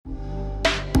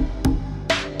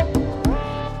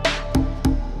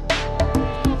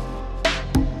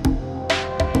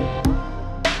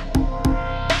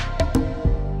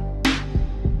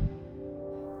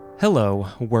Hello,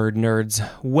 word nerds.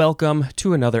 Welcome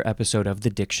to another episode of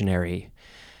The Dictionary.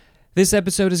 This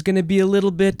episode is going to be a little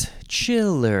bit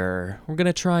chiller. We're going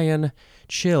to try and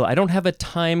chill. I don't have a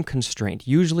time constraint.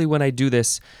 Usually when I do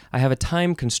this, I have a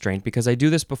time constraint because I do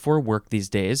this before work these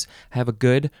days. I have a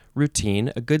good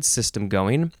routine, a good system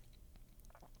going.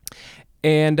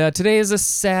 And today is a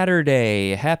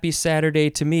Saturday. Happy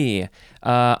Saturday to me.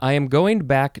 I am going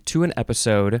back to an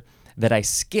episode that I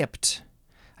skipped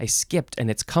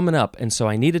and it's coming up, and so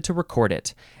I needed to record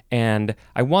it. And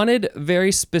I wanted a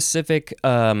very specific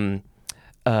situation,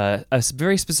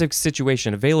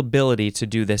 availability to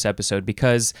do this episode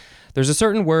because there's a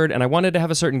certain word and I wanted to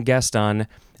have a certain guest on,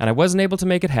 and I wasn't able to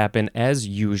make it happen as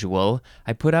usual.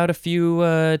 I put out a few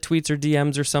tweets or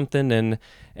DMs or something,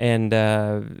 and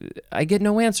I get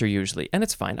no answer usually, and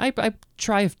it's fine. I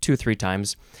try 2-3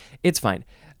 times. It's fine.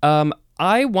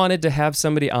 I wanted to have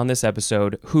somebody on this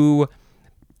episode who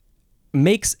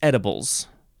makes edibles,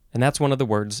 and that's one of the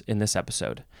words in this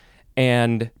episode.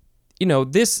 And you know,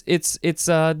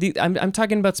 I'm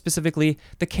talking about specifically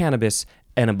the cannabis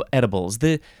edibles,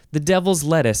 the devil's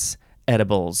lettuce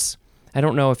edibles. I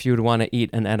don't know if you would want to eat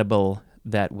an edible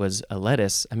that was a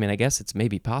lettuce. I mean, I guess it's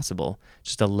maybe possible,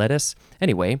 just a lettuce.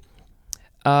 Anyway,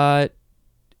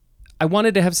 I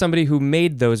wanted to have somebody who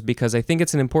made those because I think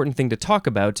it's an important thing to talk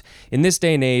about in this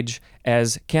day and age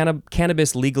as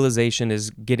cannabis legalization is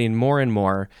getting more and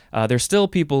more. There's still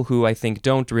people who I think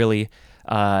don't really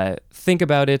think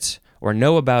about it or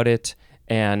know about it,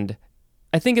 and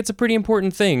I think it's a pretty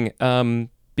important thing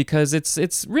because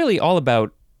it's really all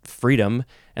about freedom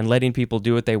and letting people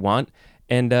do what they want.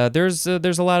 And there's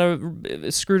a lot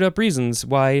of screwed up reasons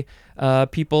why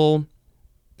people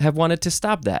have wanted to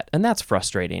stop that, and that's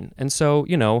frustrating. And so,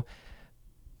 you know,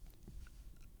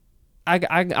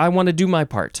 I want to do my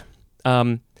part.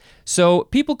 So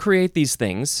people create these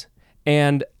things,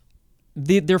 and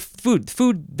they're food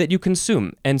that you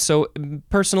consume. And so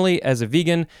personally, as a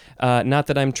vegan, not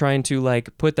that I'm trying to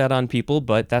like put that on people,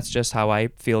 but that's just how I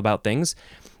feel about things.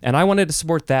 And I wanted to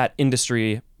support that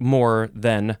industry more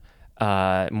than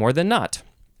not,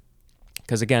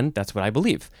 because again, that's what I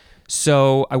believe.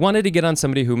 So I wanted to get on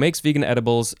somebody who makes vegan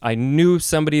edibles. I knew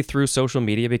somebody through social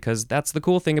media because that's the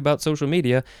cool thing about social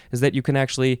media is that you can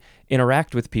actually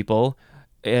interact with people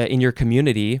in your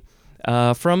community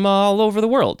from all over the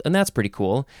world, and that's pretty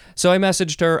cool. So I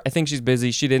messaged her. I think she's busy.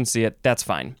 She didn't see it. That's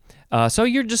fine. So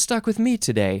you're just stuck with me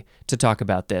today to talk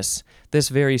about this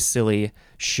very silly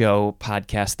show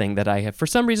podcast thing that I have for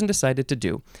some reason decided to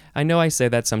do. I know I say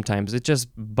that sometimes. It just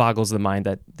boggles the mind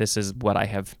that this is what I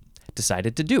have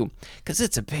decided to do because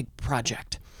it's a big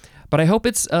project, but I hope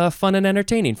it's fun and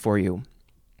entertaining for you.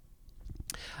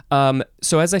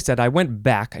 So as I said, I went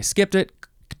back, I skipped it,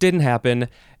 didn't happen,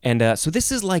 and so this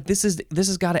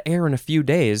has got to air in a few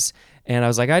days, and I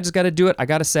was like, I just got to do it. I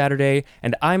got a Saturday,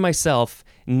 and I myself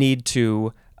need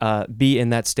to be in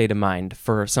that state of mind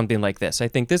for something like this. I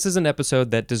think this is an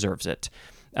episode that deserves it.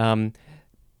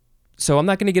 So I'm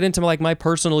not going to get into like my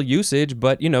personal usage,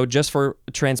 but you know, just for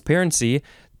transparency,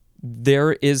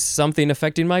 there is something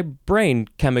affecting my brain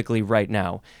chemically right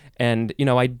now. And, you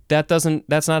know,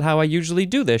 that's not how I usually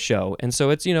do this show. And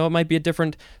so it's, you know, it might be a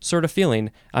different sort of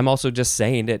feeling. I'm also just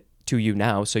saying it to you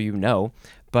now, so you know.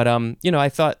 But, you know, I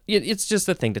thought it's just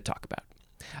a thing to talk about.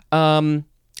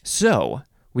 So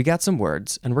we got some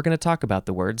words, and we're going to talk about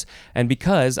the words. And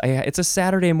because it's a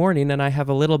Saturday morning and I have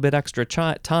a little bit extra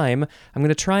time, I'm going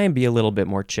to try and be a little bit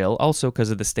more chill, also because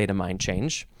of the state of mind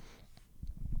change.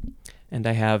 And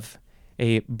I have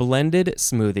a blended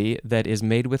smoothie that is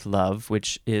made with love,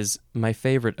 which is my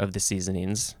favorite of the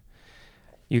seasonings.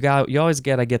 You always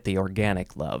get the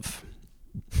organic love.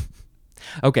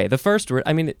 Okay, the first word,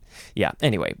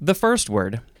 anyway, the first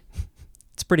word,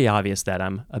 it's pretty obvious that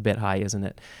I'm a bit high, isn't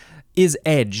it? Is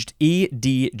edged,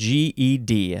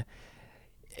 E-D-G-E-D.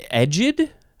 Edged?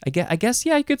 I guess,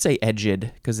 yeah, I could say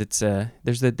edged, because it's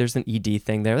there's an ED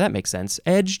thing there. That makes sense.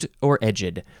 Edged or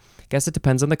edged. Guess it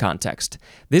depends on the context.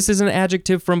 This is an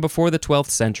adjective from before the 12th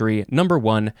century. Number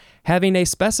 1, having a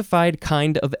specified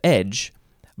kind of edge,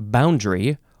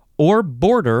 boundary, or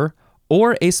border,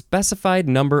 or a specified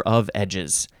number of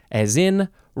edges, as in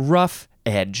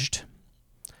rough-edged.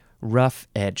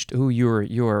 Rough-edged. Ooh,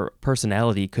 your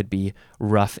personality could be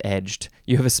rough-edged.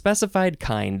 You have a specified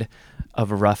kind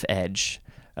of a rough edge.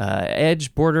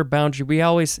 Edge, border, boundary,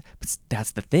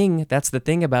 that's the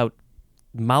thing about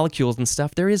molecules and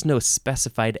stuff. There is no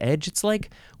specified edge. It's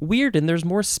like weird, and there's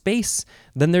more space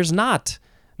than there's not.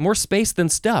 More space than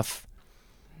stuff.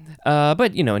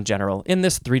 But, you know, in general, in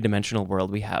this three-dimensional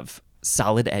world, we have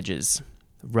solid edges,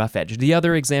 rough edge. The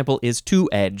other example is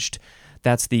two-edged.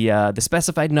 That's the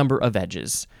specified number of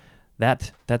edges.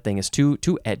 That thing is two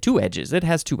edges. It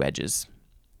has 2 edges.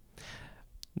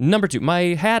 Number 2,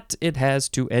 my hat, it has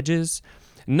 2 edges.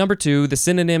 Number 2, the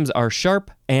synonyms are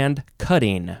sharp and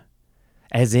cutting,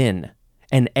 as in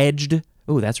an edged,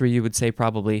 that's where you would say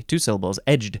probably 2 syllables,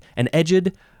 edged, an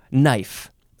edged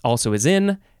knife, also as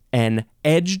in an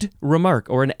edged remark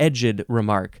or an edged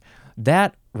remark.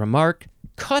 That remark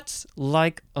cuts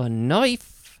like a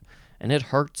knife, and it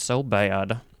hurts so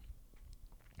bad.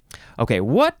 Okay,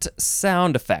 what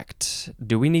sound effect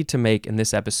do we need to make in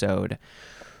this episode?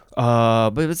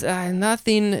 But it's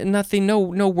nothing,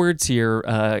 no words here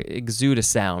exude a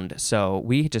sound, so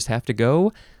we just have to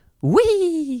go,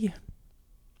 wee!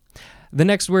 The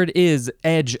next word is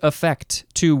edge effect,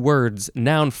 2 words,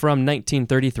 noun from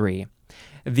 1933.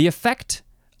 The effect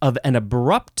of an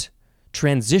abrupt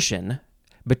transition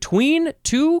between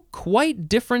 2 quite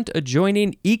different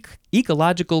adjoining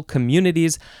ecological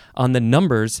communities on the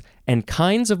numbers and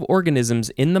kinds of organisms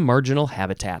in the marginal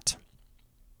habitat.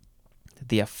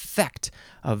 The effect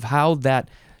of how that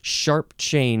sharp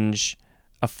change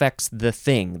affects the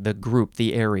thing, the group,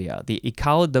 the area,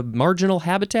 the marginal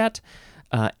habitat,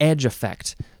 edge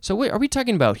effect. So wait, are we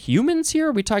talking about humans here?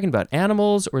 Are we talking about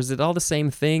animals, or is it all the same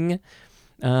thing?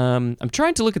 I'm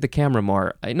trying to look at the camera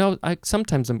more. I know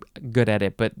sometimes I'm good at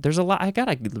it, but there's a lot. I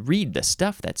gotta read the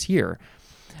stuff that's here.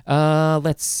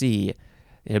 Let's see.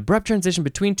 An abrupt transition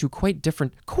between 2 quite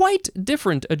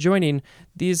different adjoining.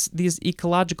 These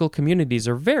ecological communities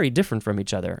are very different from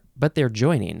each other, but they're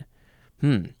joining.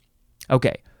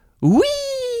 Okay.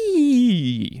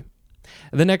 Wee!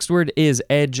 The next word is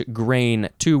edge grain,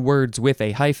 2 words with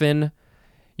a hyphen.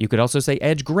 You could also say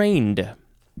edge grained.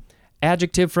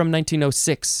 Adjective from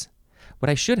 1906.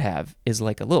 What I should have is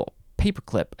like a little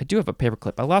paperclip. I do have a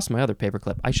paperclip. I lost my other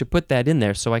paperclip. I should put that in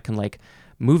there so I can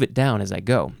move it down as I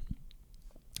go.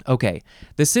 Okay,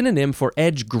 the synonym for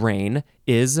edge grain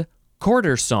is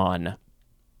quarter sawn.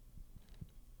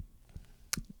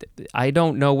 I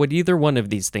don't know what either one of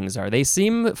these things are. They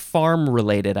seem farm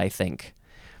related, I think.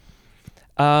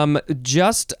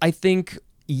 I think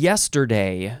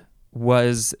yesterday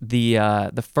was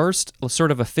the first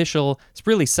sort of official, it's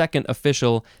really second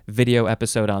official video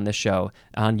episode on this show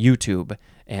on YouTube,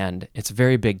 and it's a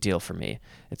very big deal for me.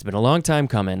 It's been a long time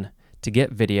coming to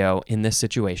get video in this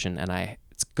situation, and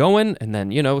it's going, and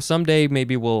then, someday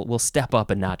maybe we'll step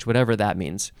up a notch, whatever that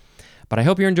means. But I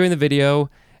hope you're enjoying the video,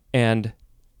 and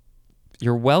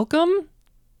you're welcome.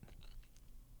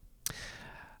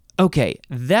 Okay,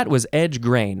 that was edge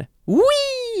grain.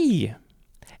 Whee!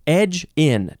 Edge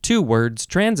in, 2 words,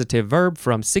 transitive verb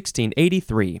from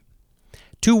 1683.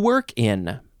 To work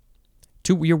in.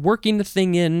 You're working the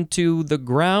thing into the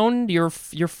ground, you're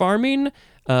farming,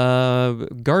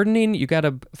 gardening, you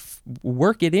gotta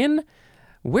work it in.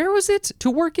 Where was it? To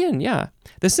work in, yeah.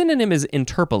 The synonym is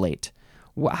interpolate.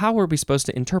 How are we supposed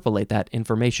to interpolate that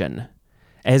information?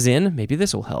 As in, maybe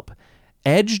this will help.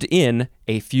 Edged in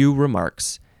a few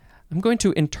remarks. I'm going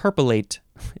to interpolate.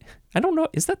 I don't know.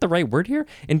 Is that the right word here?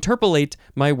 Interpolate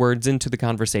my words into the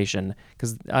conversation,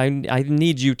 because I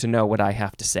need you to know what I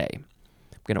have to say. I'm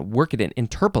going to work it in.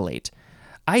 Interpolate.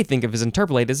 I think of as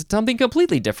interpolate as something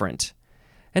completely different.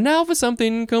 And now for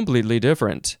something completely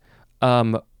different.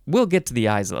 We'll get to the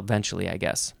eyes eventually, I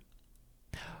guess.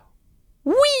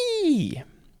 Whee!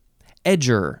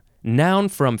 Edger. Noun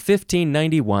from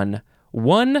 1591.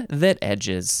 One that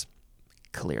edges.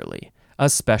 Clearly.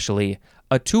 Especially.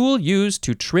 A tool used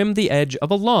to trim the edge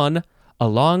of a lawn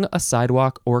along a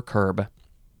sidewalk or curb.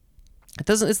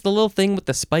 It's the little thing with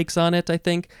the spikes on it, I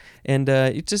think, and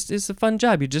it's a fun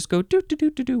job. You just go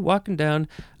do walking down.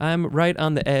 I'm right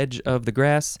on the edge of the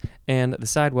grass and the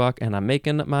sidewalk, and I'm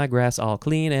making my grass all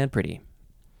clean and pretty.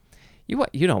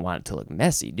 You don't want it to look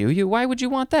messy, do you? Why would you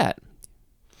want that?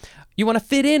 You want to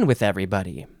fit in with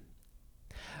everybody.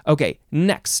 Okay,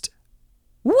 next.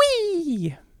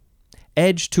 Whee!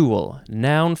 Edge tool,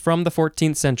 noun from the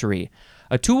 14th century.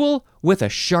 A tool with a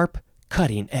sharp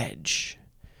cutting edge.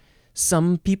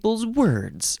 Some people's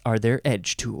words are their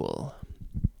edge tool.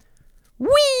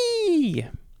 Whee!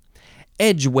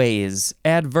 Edgeways,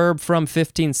 adverb from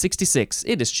 1566.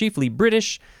 It is chiefly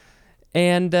British,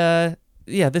 and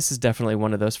this is definitely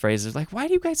one of those phrases. Like, why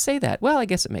do you guys say that? Well, I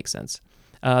guess it makes sense.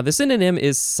 The synonym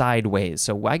is sideways,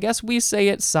 so I guess we say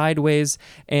it sideways,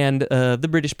 and the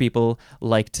British people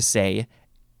like to say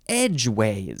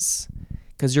edgeways.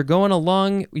 Because you're going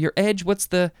along your edge, what's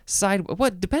the side?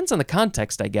 What depends on the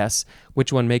context, I guess,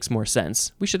 which one makes more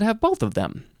sense. We should have both of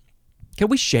them. Can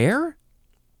we share?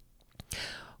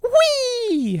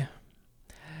 Whee!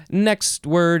 Next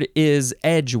word is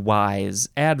edgewise,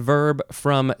 adverb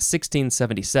from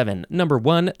 1677. Number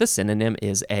 1, the synonym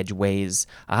is edgeways.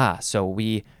 So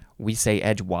we say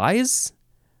edgewise?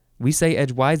 We say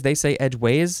edgewise, they say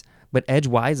edgeways, but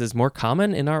edgewise is more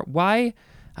common in our... Why?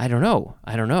 I don't know.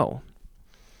 I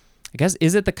guess,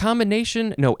 is it the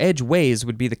combination? No, edgeways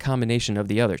would be the combination of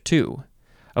the other two.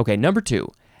 Okay, number 2,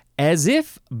 as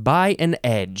if by an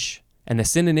edge, and the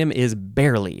synonym is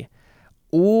barely.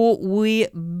 Oh, we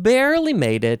barely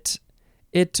made it.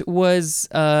 It was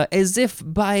as if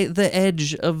by the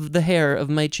edge of the hair of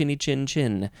my chinny chin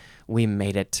chin. We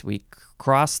made it. We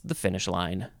crossed the finish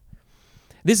line.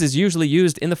 This is usually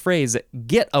used in the phrase,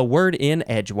 get a word in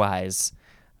edgewise.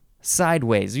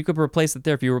 Sideways. You could replace it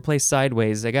there if you replace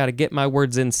sideways. I got to get my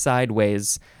words in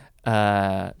sideways.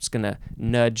 Just going to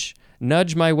nudge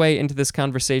my way into this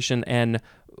conversation and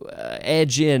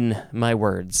edge in my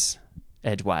words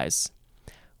edgewise.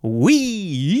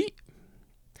 Wee!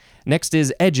 Next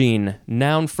is edging,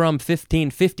 noun from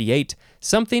 1558,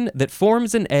 something that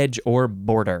forms an edge or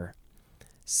border.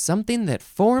 Something that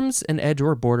forms an edge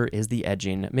or border is the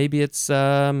edging. Maybe it's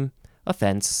a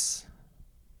fence.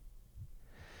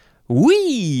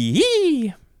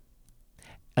 Wee!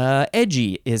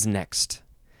 Edgy is next.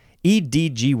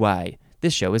 EDGY.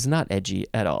 This show is not edgy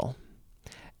at all.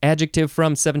 Adjective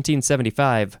from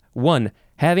 1775. 1,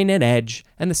 having an edge,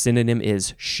 and the synonym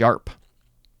is sharp.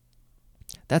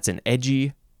 That's an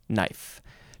edgy knife.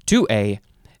 2A,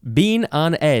 being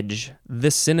on edge. The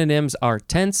synonyms are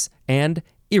tense and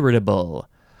irritable.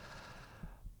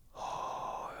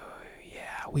 Oh,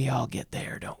 yeah, we all get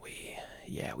there, don't we?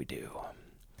 Yeah, we do.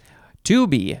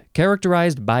 2B,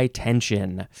 characterized by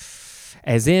tension,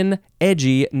 as in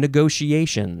edgy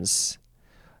negotiations.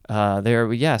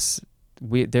 There's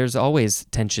always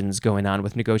tensions going on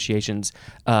with negotiations.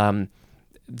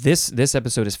 This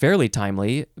episode is fairly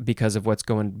timely because of what's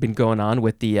been going on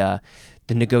with the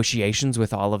negotiations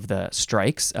with all of the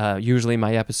strikes. Usually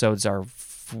my episodes are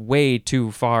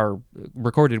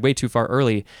recorded way too far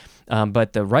early,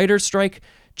 but the writer's strike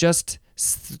just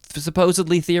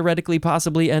supposedly, theoretically,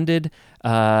 possibly ended.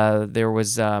 There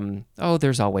was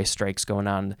there's always strikes going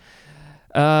on.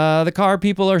 The car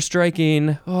people are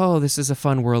striking. Oh, this is a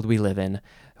fun world we live in.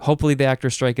 Hopefully the actor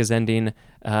strike is ending.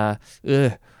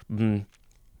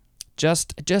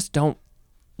 Just don't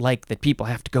like that people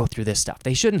have to go through this stuff.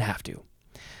 They shouldn't have to.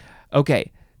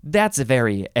 Okay, that's a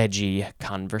very edgy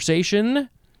conversation.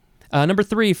 Number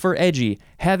 3 for edgy,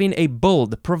 having a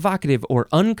bold, provocative, or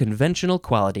unconventional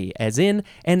quality, as in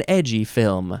an edgy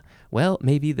film. Well,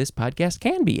 maybe this podcast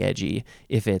can be edgy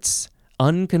if it's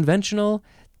unconventional.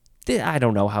 I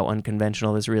don't know how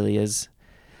unconventional this really is.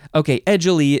 Okay,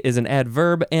 edgily is an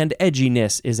adverb, and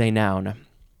edginess is a noun.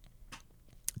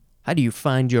 How do you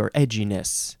find your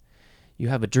edginess? You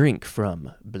have a drink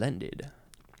from Blended.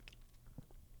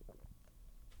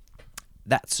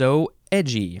 That's so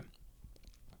edgy.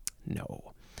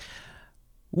 No.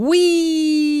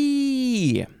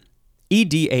 Wee!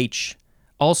 EDH,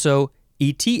 also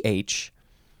ETH,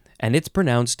 and it's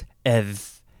pronounced edh.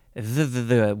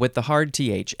 With the hard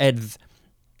TH. Edh.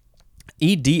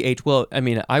 EDH, well, I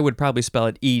mean, I would probably spell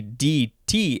it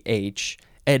EDTH,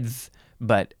 edh,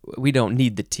 but we don't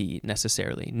need the T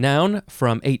necessarily. Noun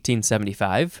from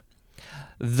 1875.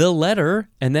 The letter,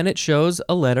 and then it shows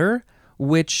a letter,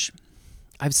 which,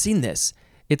 I've seen this.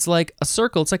 It's like a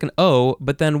circle, it's like an O,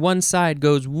 but then one side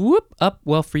goes whoop up.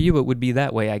 Well, for you it would be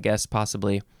that way, I guess,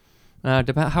 possibly.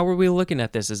 How are we looking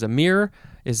at this? Is a mirror?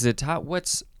 Is it how,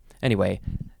 what's... Anyway,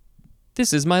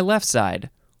 this is my left side.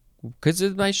 Because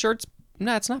my shirt's...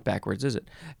 No, it's not backwards, is it?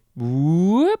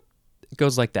 Whoop. It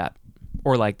goes like that.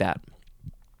 Or like that.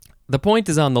 The point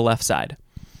is on the left side.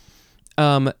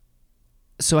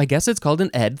 So I guess it's called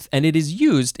an edth, and it is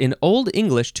used in Old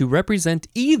English to represent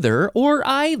either or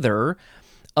either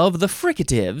of the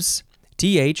fricatives,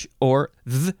 th or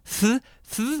th,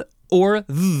 or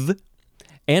th,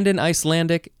 and in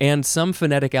Icelandic and some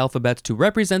phonetic alphabets to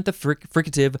represent the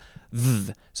fricative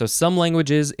th. So some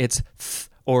languages it's th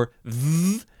or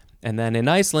th, and then in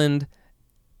Iceland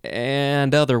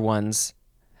and other ones,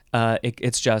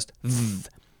 it's just th.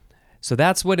 So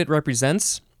that's what it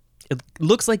represents. It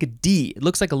looks like a D. It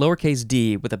looks like a lowercase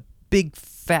d with a big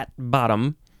fat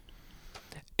bottom.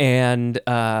 And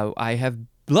I have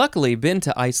luckily been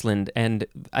to Iceland, and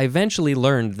I eventually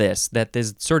learned that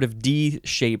this sort of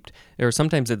D-shaped, or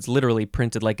sometimes it's literally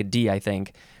printed like a D, I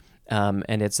think.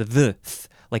 And it's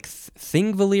like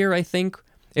Thingvellir, I think.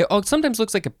 It sometimes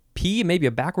looks like a P, maybe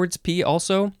a backwards P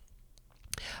also.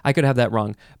 I could have that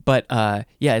wrong. But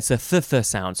yeah, it's a th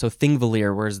sound. So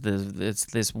Thingvellir, whereas it's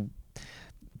this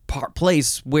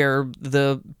place where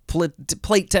the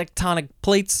plate tectonic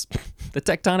plates, the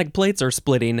tectonic plates are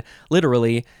splitting,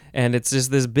 literally, and it's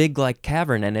just this big, like,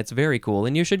 cavern, and it's very cool,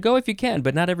 and you should go if you can,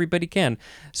 but not everybody can.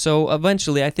 So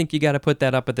eventually, I think you got to put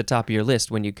that up at the top of your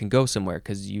list when you can go somewhere,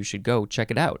 because you should go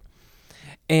check it out.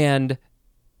 And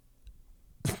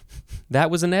that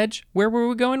was an edge. Where were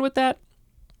we going with that?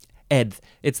 Ed.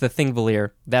 It's the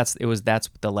Thingvellir. That's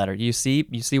the letter. You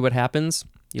see what happens?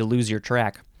 You lose your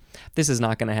track. This is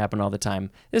not going to happen all the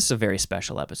time. This is a very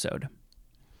special episode.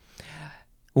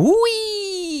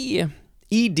 Whee!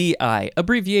 EDI,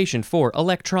 abbreviation for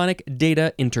Electronic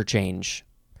Data Interchange.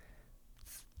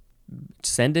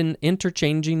 Sending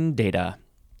interchanging data.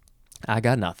 I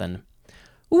got nothing.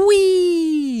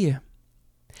 Whee!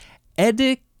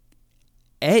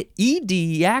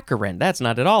 Ediacaran. That's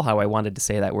not at all how I wanted to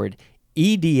say that word.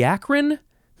 Ediacaran?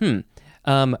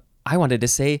 I wanted to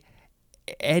say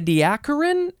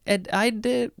Ediacaran?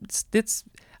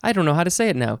 I don't know how to say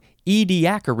it now.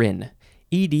 Ediacaran.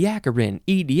 Ediacaran.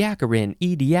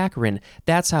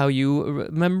 That's how you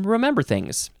remember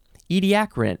things.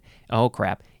 Ediacaran. Oh,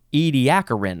 crap.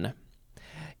 Ediacaran.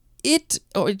 It's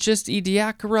just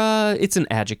Ediacara. It's an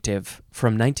adjective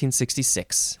from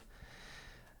 1966.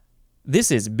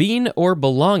 This is being or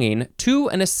belonging to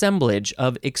an assemblage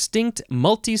of extinct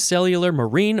multicellular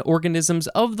marine organisms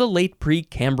of the late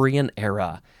Precambrian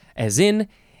era, as in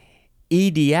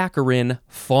Ediacaran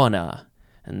fauna.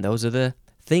 And those are the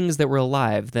things that were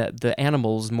alive, the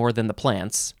animals more than the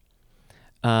plants.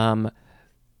 They're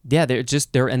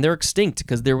extinct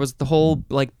because there was the whole,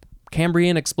 like,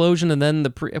 Cambrian explosion, and then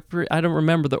I don't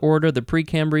remember the order, the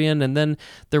Precambrian, and then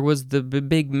there was the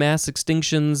big mass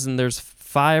extinctions, and there's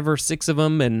 5 or 6 of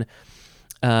them, and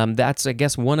that's, I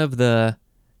guess, one of the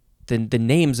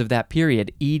names of that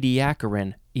period,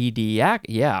 Ediacaran.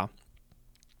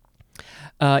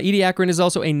 Ediacaran is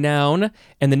also a noun,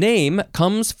 and the name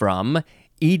comes from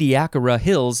Ediacara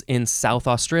Hills in South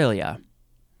Australia.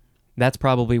 That's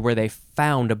probably where they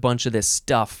found a bunch of this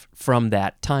stuff from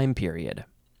that time period.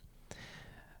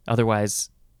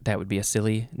 Otherwise, that would be a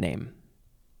silly name.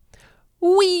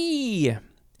 Whee!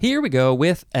 Here we go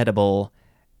with edible.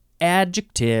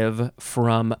 Adjective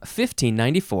from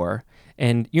 1594,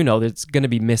 and it's going to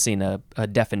be missing a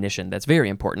definition that's very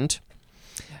important.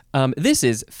 This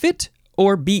is fit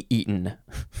or be eaten.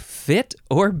 Fit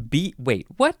or be... Wait,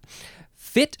 what?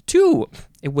 Fit to...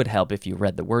 It would help if you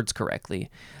read the words correctly.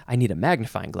 I need a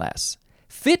magnifying glass.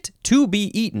 Fit to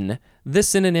be eaten. The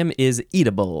synonym is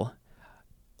eatable.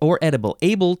 Or edible,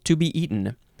 able to be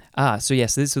eaten. So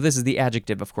this is the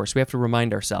adjective, of course. We have to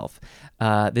remind ourselves.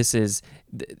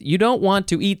 You don't want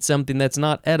to eat something that's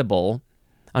not edible.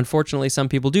 Unfortunately, some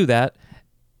people do that,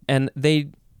 and they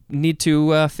need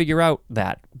to figure out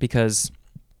that, because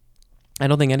I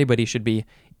don't think anybody should be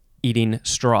eating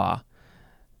straw.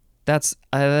 That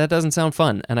doesn't sound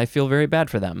fun, and I feel very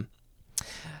bad for them.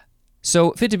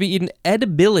 So, fit to be eaten,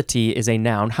 edibility is a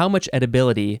noun. How much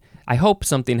edibility? I hope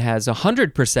something has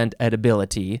 100%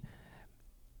 edibility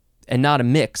and not a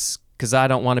mix, because I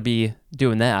don't want to be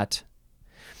doing that.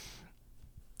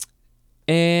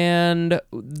 And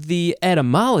the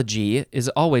etymology is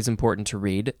always important to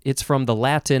read. It's from the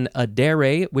Latin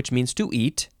adere, which means to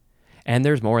eat, and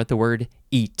there's more at the word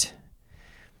eat.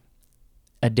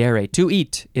 Adere, to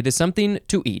eat. It is something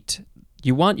to eat.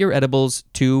 You want your edibles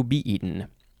to be eaten.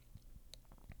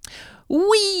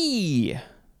 Whee!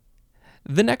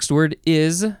 The next word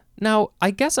is... Now, I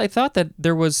guess I thought that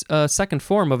there was a second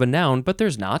form of a noun, but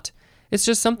there's not. It's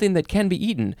just something that can be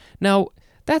eaten. Now,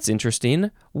 that's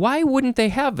interesting. Why wouldn't they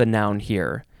have a noun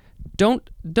here? Don't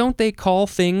they call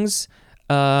things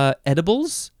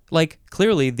edibles? Like,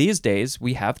 clearly, these days,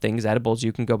 we have things, edibles,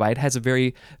 you can go buy. It has a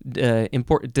very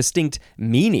important, distinct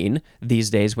meaning these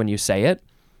days when you say it.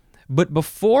 But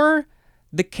before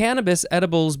the cannabis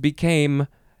edibles became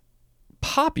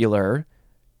popular,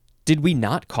 did we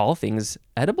not call things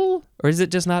edible? Or is it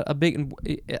just not a big...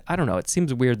 I don't know. It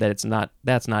seems weird that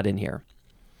that's not in here.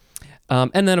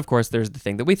 And then, of course, there's the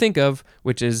thing that we think of,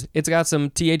 which is it's got some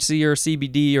THC or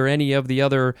CBD or any of the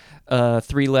other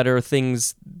 3-letter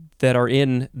things that are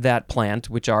in that plant,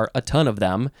 which are a ton of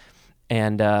them.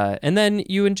 And then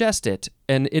you ingest it,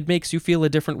 and it makes you feel a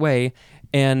different way.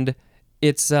 And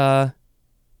it's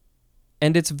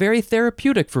very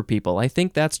therapeutic for people. I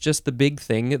think that's just the big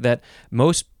thing that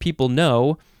most people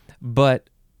know, but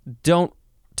don't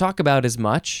talk about as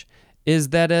much, is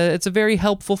that it's a very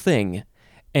helpful thing.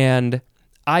 And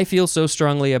I feel so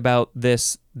strongly about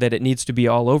this that it needs to be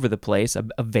all over the place,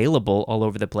 available all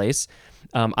over the place.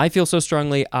 I feel so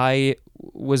strongly, I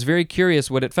was very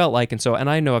curious what it felt like. And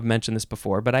I know I've mentioned this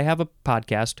before, but I have a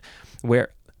podcast where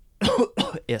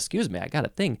excuse me, I got a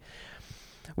thing,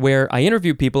 where I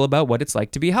interviewed people about what it's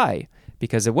like to be high,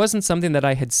 because it wasn't something that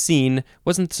I had seen,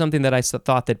 wasn't something that I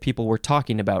thought that people were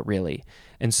talking about really.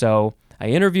 And so I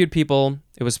interviewed people.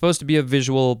 It was supposed to be a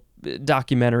visual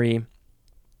documentary,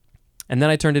 and then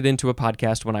I turned it into a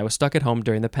podcast when I was stuck at home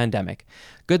during the pandemic.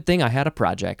 Good thing I had a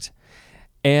project.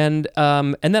 And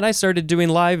then I started doing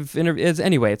live interviews.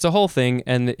 Anyway, it's a whole thing,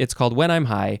 and it's called When I'm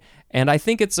High. And I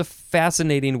think it's a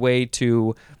fascinating way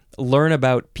to learn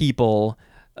about people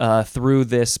through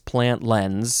this plant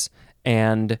lens.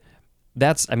 And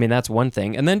that's one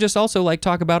thing. And then just also like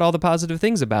talk about all the positive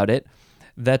things about it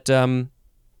that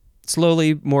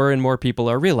slowly more and more people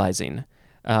are realizing.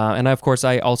 And of course,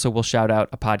 I also will shout out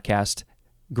a podcast,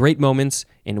 Great Moments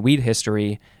in Weed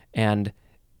History. And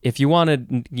if you want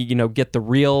to, get the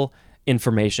real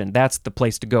information, that's the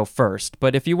place to go first.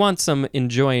 But if you want some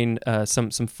enjoying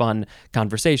some fun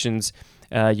conversations,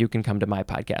 you can come to my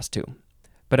podcast too.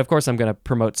 But of course, I'm going to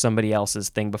promote somebody else's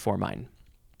thing before mine,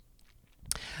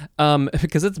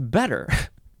 because it's better.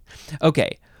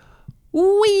 Okay.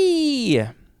 Wee.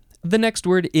 The next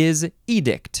word is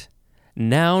edict.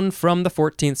 Noun from the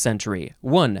 14th century.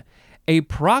 1. A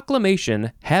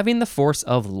proclamation having the force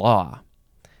of law.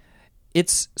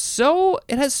 It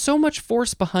has so much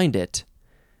force behind it.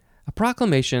 A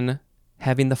proclamation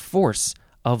having the force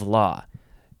of law.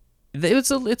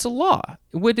 It's a law.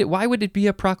 Why would it be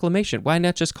a proclamation? Why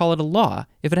not just call it a law?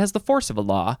 If it has the force of a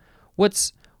law,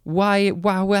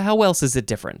 how else is it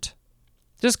different?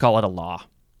 Just call it a law.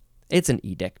 It's an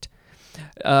edict.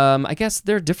 I guess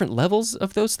there are different levels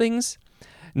of those things.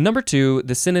 Number 2,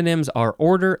 the synonyms are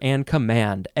order and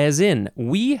command, as in,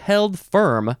 we held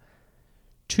firm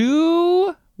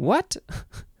to... What?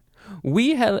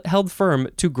 We held firm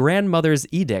to grandmother's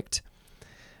edict.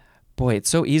 Boy, it's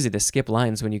so easy to skip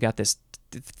lines when you got this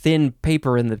thin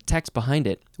paper in the text behind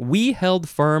it. We held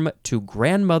firm to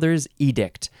grandmother's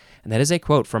edict. And that is a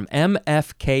quote from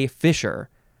M.F.K. Fisher.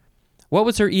 What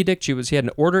was her edict? She had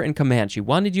an order and command. She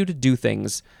wanted you to do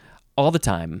things all the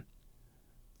time.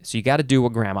 So you got to do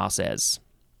what grandma says.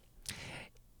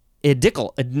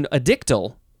 Edictal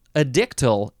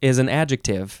is an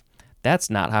adjective. That's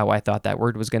not how I thought that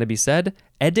word was going to be said.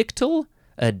 Edictal.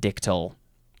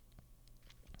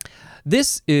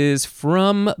 This is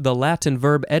from the Latin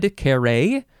verb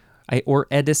edicere, or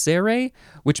edicere,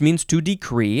 which means to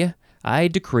decree. I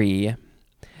decree.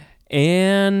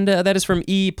 And that is from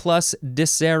E plus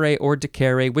dicere or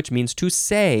dicere, which means to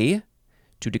say,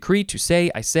 to decree, to say,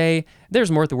 I say.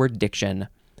 There's more of the word diction.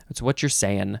 That's what you're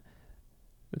saying.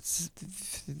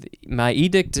 My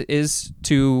edict is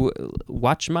to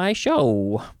watch my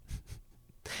show.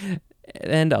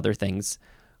 And other things.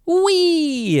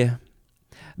 Wee!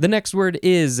 The next word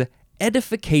is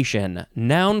edification,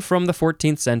 noun from the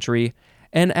 14th century,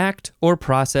 an act or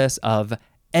process of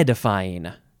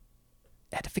edifying.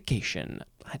 Edification.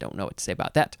 I don't know what to say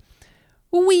about that.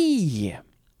 Wee!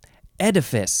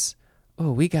 Edifice.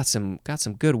 Oh, we got some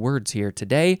good words here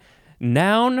today.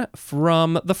 Noun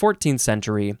from the 14th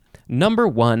century. Number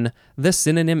 1, the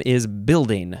synonym is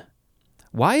building.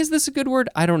 Why is this a good word?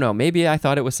 I don't know. Maybe I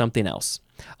thought it was something else.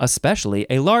 Especially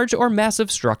a large or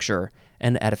massive structure,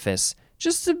 an edifice.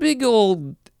 Just a big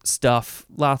old stuff,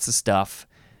 lots of stuff,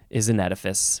 is an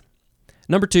edifice.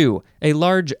 Number 2, a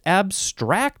large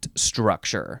abstract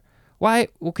structure. Why?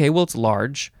 Okay, well, it's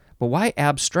large, but why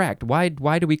abstract? Why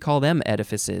do we call them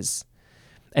edifices?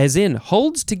 As in,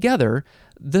 holds together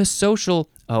the social...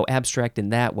 Oh, abstract in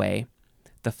that way,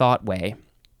 the thought way.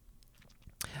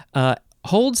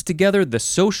 Holds together the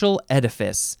social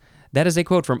edifice. That is a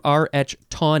quote from R.H.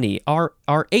 Tawney.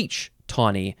 R.H.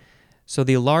 Tawney. So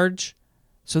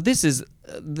this is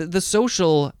the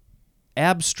social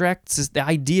abstract, the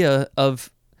idea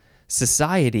of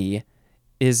society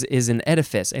is an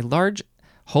edifice. A large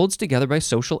holds together by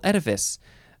social edifice.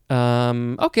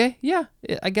 Okay, yeah,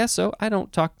 I guess so.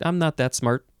 I'm not that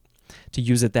smart to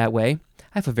use it that way.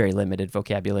 I have a very limited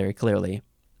vocabulary, clearly.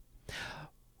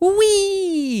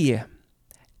 Wee!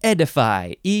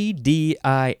 Edify,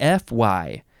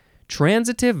 E-D-I-F-Y.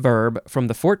 Transitive verb from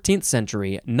the 14th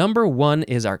century. Number 1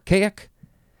 is archaic.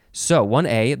 So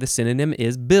 1A, the synonym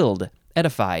is build,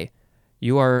 edify.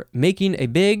 You are making a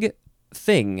big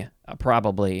thing,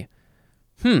 probably.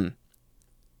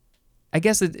 I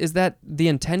guess is that the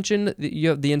intention?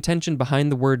 The intention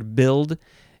behind the word build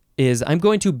is I'm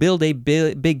going to build a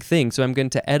big thing, so I'm going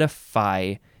to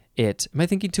edify it. Am I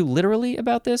thinking too literally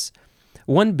about this?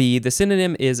 1B, the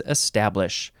synonym is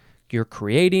establish. You're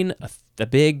creating a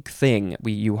big thing,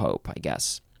 you hope, I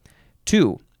guess.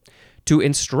 2, to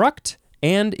instruct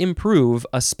and improve,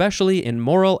 especially in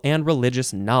moral and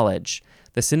religious knowledge.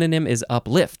 The synonym is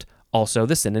uplift. Also,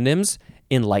 the synonyms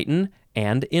enlighten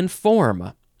and inform.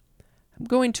 I'm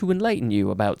going to enlighten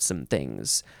you about some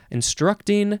things.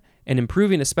 Instructing and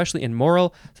improving, especially in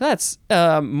moral. So that's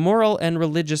moral and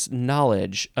religious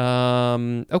knowledge.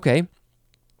 Okay.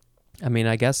 I mean,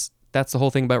 I guess that's the whole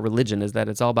thing about religion, is that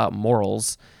it's all about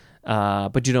morals.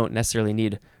 But you don't necessarily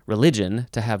need religion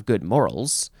to have good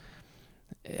morals.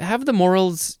 Have the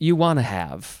morals you want to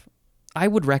have. I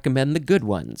would recommend the good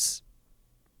ones.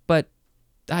 But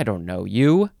I don't know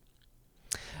you.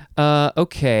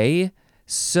 Okay.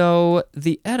 So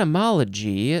the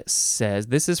etymology says,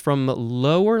 this is from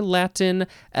Lower Latin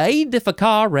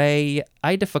aedificare,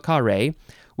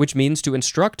 which means to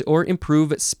instruct or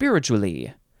improve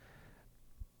spiritually.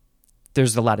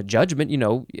 There's a lot of judgment,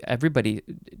 everybody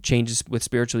changes with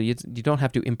spiritually. You don't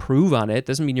have to improve on it.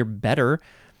 Doesn't mean you're better.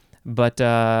 But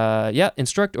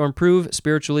instruct or improve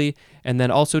spiritually, and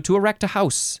then also to erect a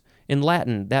house. In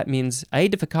Latin, that means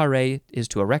aedificare is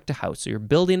to erect a house. So you're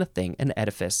building a thing, an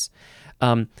edifice.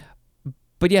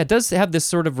 But yeah, it does have this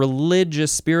sort of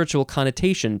religious, spiritual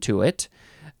connotation to it,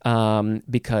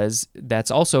 because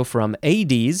that's also from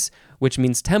aedes, which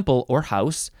means temple or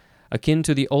house, akin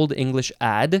to the Old English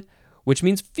ad, which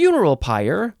means funeral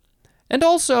pyre, and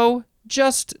also,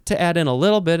 just to add in a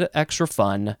little bit of extra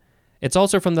fun, it's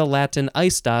also from the Latin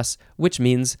aestas, which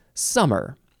means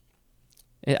summer.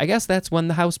 I guess that's when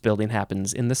the house building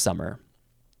happens, in the summer.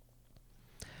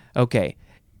 Okay,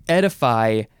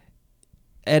 edify,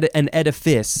 an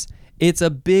edifice, it's a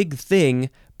big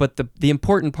thing, but the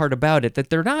important part about it,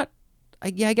 that they're not, I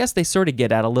guess they sort of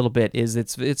get at a little bit, is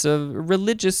it's a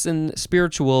religious and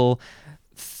spiritual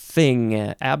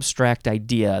thing, abstract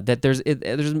idea, that there's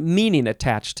meaning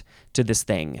attached to this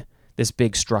thing, this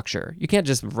big structure. You can't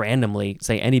just randomly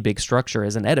say any big structure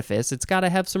is an edifice. It's got to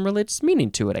have some religious meaning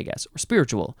to it, I guess, or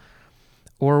spiritual,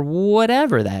 or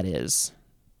whatever that is.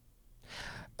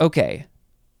 Okay.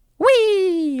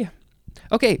 Whee!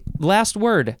 Okay, last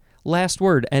word,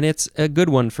 and it's a good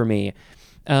one for me,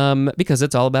 because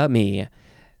it's all about me.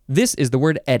 This is the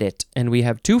word edit, and we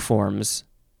have two forms.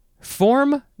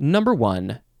 Form number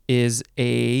 1 is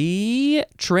a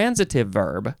transitive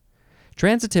verb.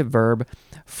 Transitive verb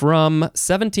from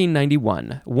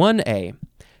 1791, 1a,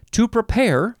 to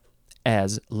prepare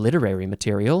as literary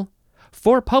material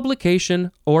for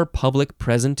publication or public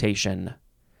presentation.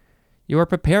 You are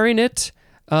preparing it,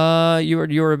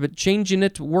 you're changing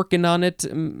it, working on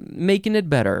it, making it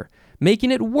better,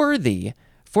 making it worthy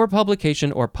for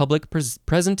publication or public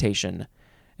presentation.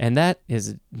 And that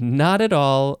is not at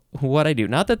all what I do.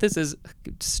 Not that this is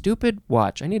stupid.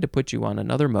 Watch, I need to put you on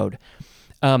another mode.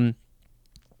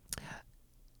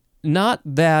 Not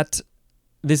that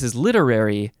this is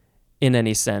literary in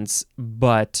any sense,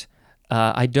 but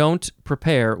I don't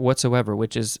prepare whatsoever,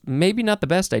 which is maybe not the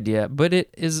best idea, but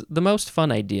it is the most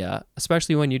fun idea,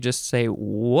 especially when you just say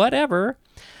whatever.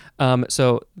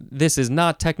 So this is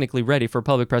not technically ready for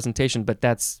public presentation, but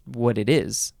that's what it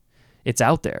is. It's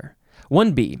out there.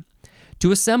 1b,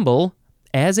 to assemble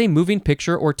as a moving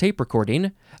picture or tape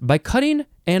recording by cutting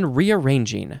and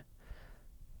rearranging.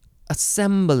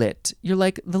 Assemble it. You're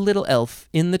like the little elf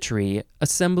in the tree,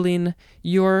 assembling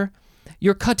your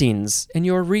cuttings and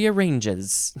your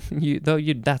rearranges.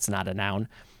 That's not a noun.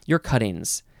 Your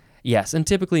cuttings. Yes, and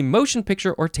typically motion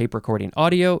picture or tape recording,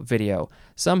 audio, video.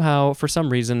 Somehow, for some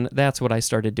reason, that's what I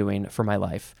started doing for my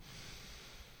life.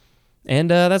 And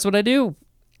that's what I do.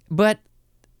 But,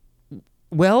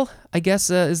 well, I guess,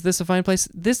 is this a fine place?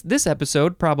 This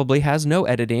episode probably has no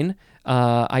editing.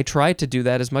 I try to do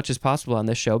that as much as possible on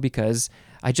this show because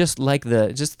I just like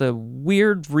the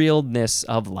weird realness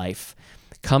of life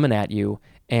coming at you,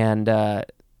 and I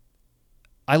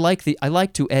like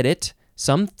to edit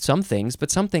some things,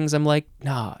 but some things I'm like,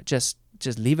 nah, just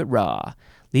leave it raw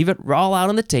out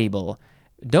on the table.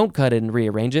 Don't cut it and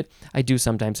rearrange it. I do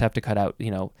sometimes have to cut out,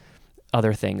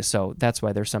 other things, so that's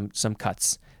why there's some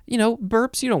cuts.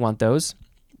 Burps, you don't want those.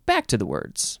 Back to the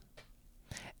words.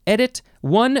 Edit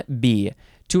 1b.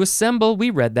 To assemble, we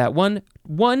read that one.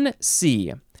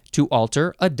 1c. To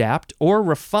alter, adapt, or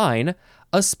refine,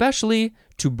 especially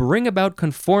to bring about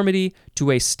conformity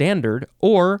to a standard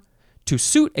or to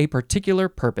suit a particular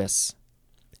purpose.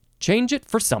 Change it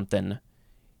for something.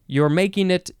 You're making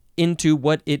it into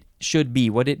what it should be,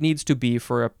 what it needs to be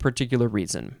for a particular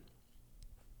reason.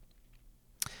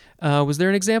 Was there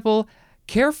an example?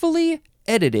 Carefully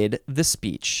edited the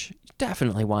speech. You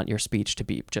definitely want your speech to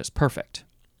be just perfect.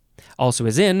 Also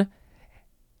as in,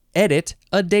 edit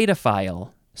a data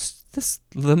file. This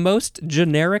the most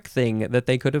generic thing that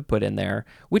they could have put in there,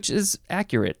 which is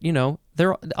accurate. The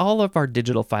They're all of our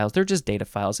digital files. They're just data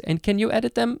files. And can you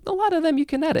edit them? A lot of them you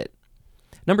can edit.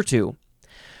 Number 2,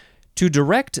 to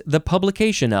direct the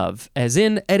publication of, as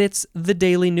in edits the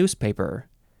daily newspaper.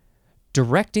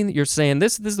 Directing, you're saying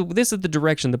this is the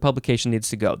direction the publication needs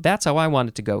to go. That's how I want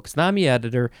it to go, because I'm the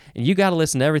editor, and you got to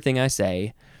listen to everything I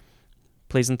say.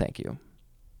 Please and thank you.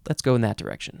 Let's go in that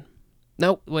direction.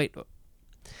 No, wait.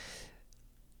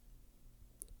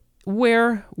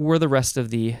 Where were the rest of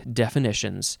the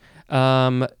definitions?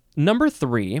 Number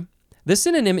 3, the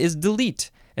synonym is delete,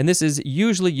 and this is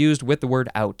usually used with the word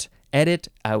out. Edit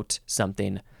out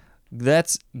something.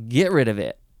 Let's get rid of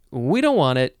it. We don't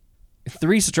want it.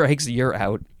 3 strikes, you're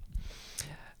out.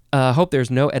 Hope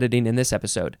there's no editing in this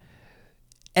episode.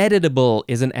 Editable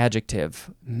is an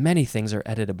adjective. Many things are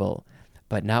editable,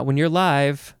 but not when you're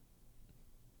live.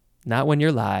 Not when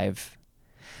you're live.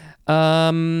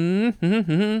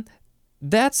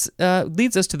 That's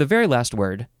leads us to the very last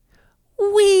word.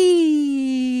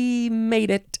 We made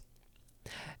it.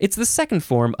 It's the second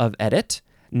form of edit,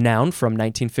 noun from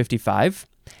 1955,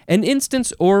 an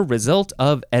instance or result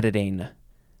of editing.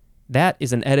 That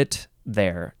is an edit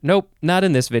there. Nope, not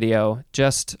in this video,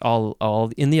 just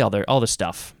all in the other, all the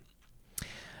stuff.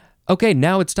 Okay,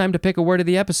 now it's time to pick a word of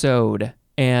the episode,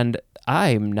 and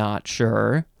I'm not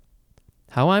sure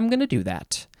how I'm going to do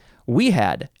that. We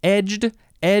had edged,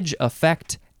 edge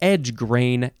effect, edge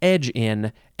grain, edge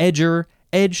in, edger,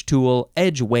 edge tool,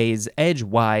 edge ways, edge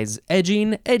wise,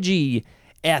 edging, edgy,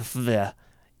 edi,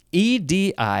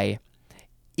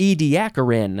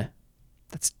 ediacarin.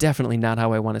 That's definitely not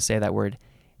how I want to say that word.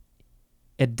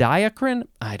 Ediacarin?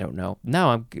 I don't know.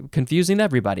 Now I'm confusing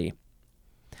everybody.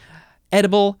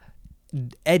 Edible,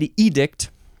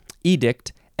 edict,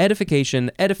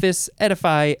 edification, edifice,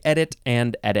 edify, edit,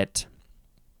 and edit.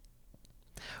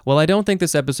 Well, I don't think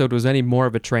this episode was any more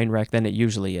of a train wreck than it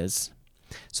usually is.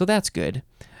 So that's good.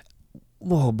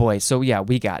 Oh boy, so yeah,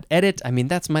 we got edit. I mean,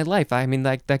 that's my life. I mean,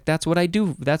 like that's what I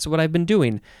do. That's what I've been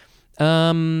doing.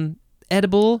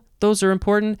 Edible, those are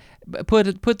important.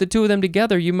 Put the two of them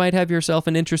together, you might have yourself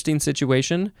an interesting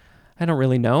situation. I don't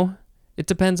really know. It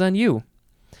depends on you.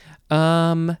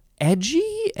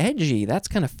 Edgy, that's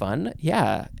kind of fun.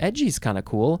 Yeah, edgy's kind of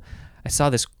cool. I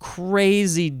saw this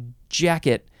crazy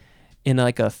jacket in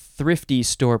like a thrifty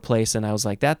store place, and I was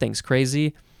like, that thing's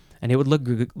crazy, and it would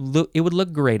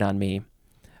look great on me,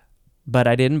 but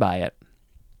I didn't buy it.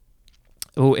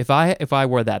 Oh, if I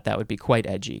wore that would be quite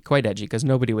edgy, because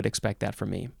nobody would expect that from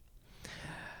me.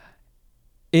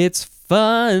 It's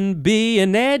fun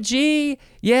being edgy.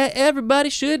 Yeah, everybody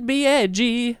should be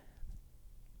edgy.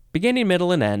 Beginning,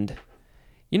 middle, and end.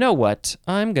 You know what?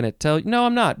 I'm going to tell you. No,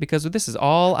 I'm not, because this is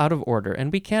all out of order,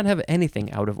 and we can't have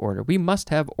anything out of order. We must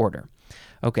have order.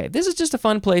 Okay, this is just a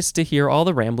fun place to hear all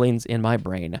the ramblings in my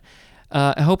brain.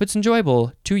 I hope it's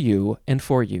enjoyable to you and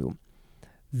for you.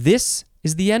 This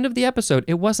is the end of the episode.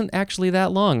 It wasn't actually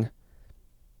that long.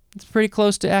 It's pretty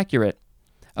close to accurate.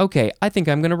 Okay, I think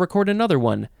I'm going to record another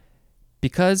one,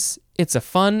 because it's a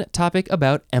fun topic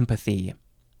about empathy.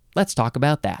 Let's talk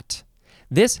about that.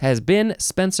 This has been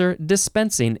Spencer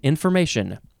dispensing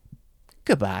information.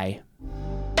 Goodbye.